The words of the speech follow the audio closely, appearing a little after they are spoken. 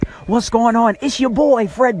What's going on? It's your boy,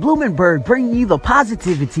 Fred Blumenberg, bringing you the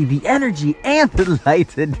positivity, the energy, and the light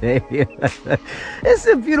today. It's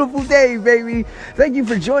a beautiful day, baby. Thank you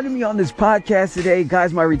for joining me on this podcast today.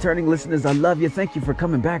 Guys, my returning listeners, I love you. Thank you for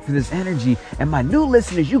coming back for this energy. And my new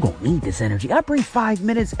listeners, you're going to need this energy. I bring 5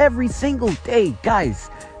 minutes every single day. Guys,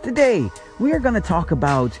 today, we are going to talk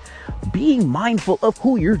about being mindful of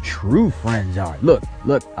who your true friends are. Look,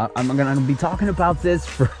 I'm going to be talking about this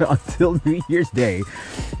until New Year's Day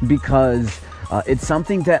because it's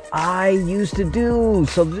something that I used to do.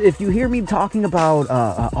 So if you hear me talking about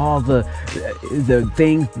all the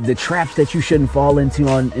things, the traps that you shouldn't fall into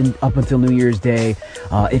up until New Year's Day,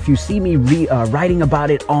 if you see me writing about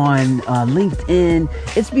it on LinkedIn,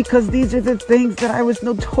 it's because these are the things that I was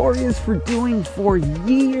notorious for doing for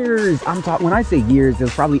years. When I say years,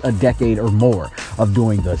 there's probably a decade or more of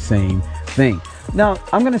doing the same thing. Now,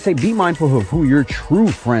 I'm going to say be mindful of who your true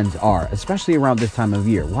friends are, especially around this time of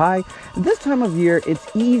year. Why? This time of year, it's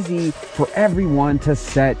easy for everyone to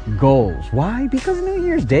set goals. Why? Because New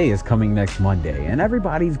Year's Day is coming next Monday, and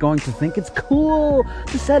everybody's going to think it's cool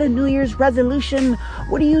to set a New Year's resolution.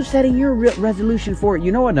 What are you setting your resolution for?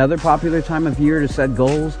 You know, another popular time of year to set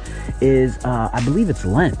goals is, I believe it's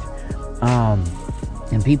Lent.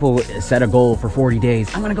 And people set a goal for 40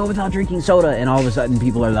 days. I'm going to go without drinking soda. And all of a sudden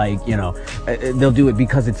people are like, they'll do it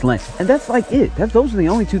because it's Lent. And that's like it. Those are the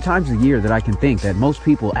only 2 times a year that I can think that most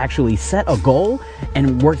people actually set a goal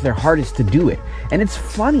and work their hardest to do it. And it's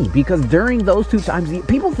funny because during those 2 times,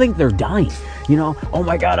 people think they're dying. Oh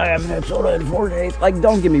my God, I haven't had soda in 4 days. Like,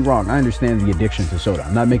 don't get me wrong. I understand the addiction to soda.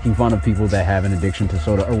 I'm not making fun of people that have an addiction to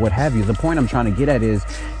soda or what have you. The point I'm trying to get at is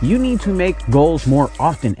you need to make goals more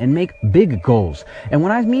often and make big goals. And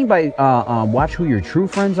what I mean by watch who your true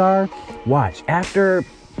friends are, watch after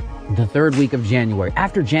the 3rd week of January,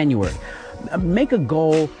 after January. Make a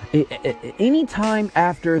goal anytime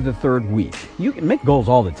after the 3rd week. You can make goals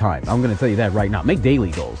all the time. I'm going to tell you that right now. Make daily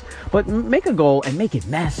goals. But make a goal and make it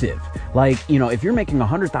massive. Like, if you're making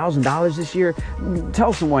 $100,000 this year,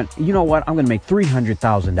 tell someone, you know what, I'm going to make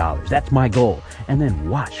 $300,000. That's my goal. And then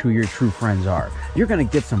watch who your true friends are. You're going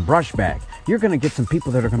to get some brushback. You're going to get some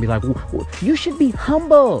people that are going to be like, you should be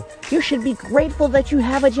humble. You should be grateful that you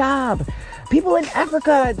have a job. People in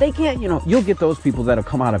Africa, they can't, you'll get those people that'll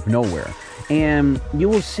come out of nowhere. And you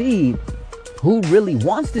will see who really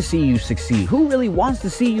wants to see you succeed, who really wants to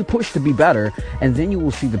see you push to be better. And then you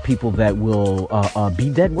will see the people that will be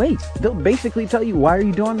dead weight. They'll basically tell you, why are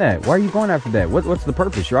you doing that? Why are you going after that? What's the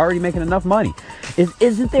purpose? You're already making enough money.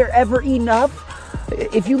 Isn't there ever enough?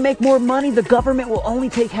 If you make more money, the government will only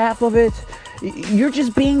take half of it. You're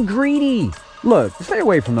just being greedy. Look, stay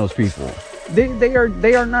away from those people. They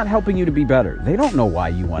are not helping you to be better. They don't know why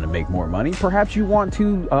you want to make more money. Perhaps you want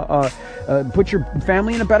to put your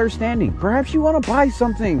family in a better standing. Perhaps you want to buy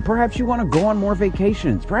something. Perhaps you want to go on more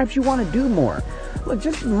vacations. Perhaps you want to do more. Look,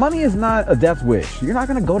 just money is not a death wish. You're not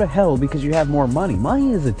going to go to hell because you have more money.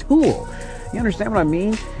 Money is a tool. You understand what I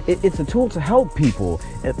mean? It's a tool to help people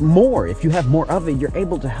more. If you have more of it, you're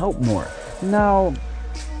able to help more. Now,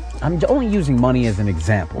 I'm only using money as an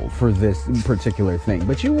example for this particular thing,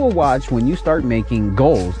 but you will watch when you start making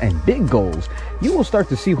goals and big goals, you will start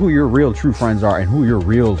to see who your real true friends are and who your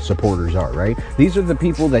real supporters are, right? These are the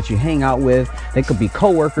people that you hang out with. They could be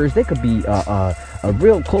coworkers. They could be a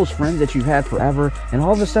real close friends that you've had forever. And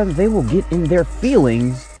all of a sudden they will get in their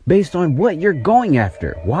feelings based on what you're going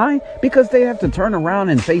after. Why? Because they have to turn around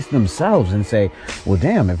and face themselves and say, well,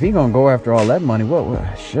 damn, if he gonna go after all that money,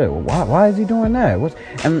 why is he doing that?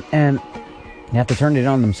 And you have to turn it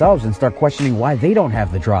on themselves and start questioning why they don't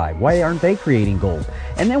have the drive. Why aren't they creating goals?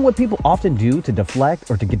 And then what people often do to deflect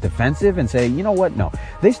or to get defensive and say, you know what? No,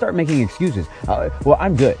 they start making excuses. Well,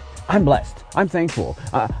 I'm good. I'm blessed. I'm thankful.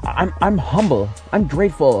 I'm humble. I'm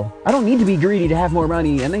grateful. I don't need to be greedy to have more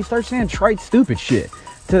money. And they start saying trite, stupid shit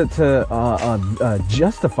to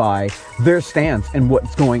justify their stance and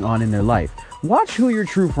what's going on in their life. Watch who your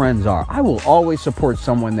true friends are. I will always support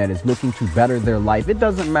someone that is looking to better their life. It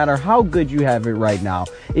doesn't matter how good you have it right now.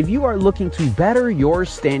 If you are looking to better your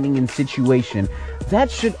standing and situation, that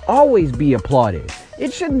should always be applauded.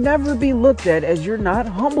 It should never be looked at as you're not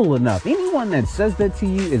humble enough. Anyone that says that to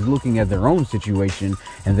you is looking at their own situation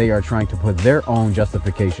and they are trying to put their own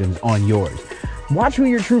justifications on yours. Watch who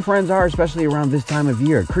your true friends are, especially around this time of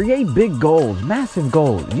year. Create big goals, massive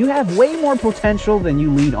goals. You have way more potential than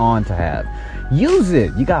you lead on to have. Use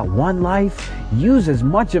it. You got one life. Use as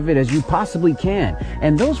much of it as you possibly can.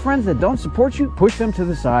 And those friends that don't support you, push them to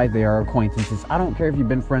the side. They are acquaintances. I don't care if you've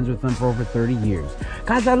been friends with them for over 30 years.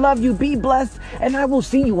 Guys, I love you. Be blessed. And I will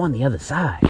see you on the other side.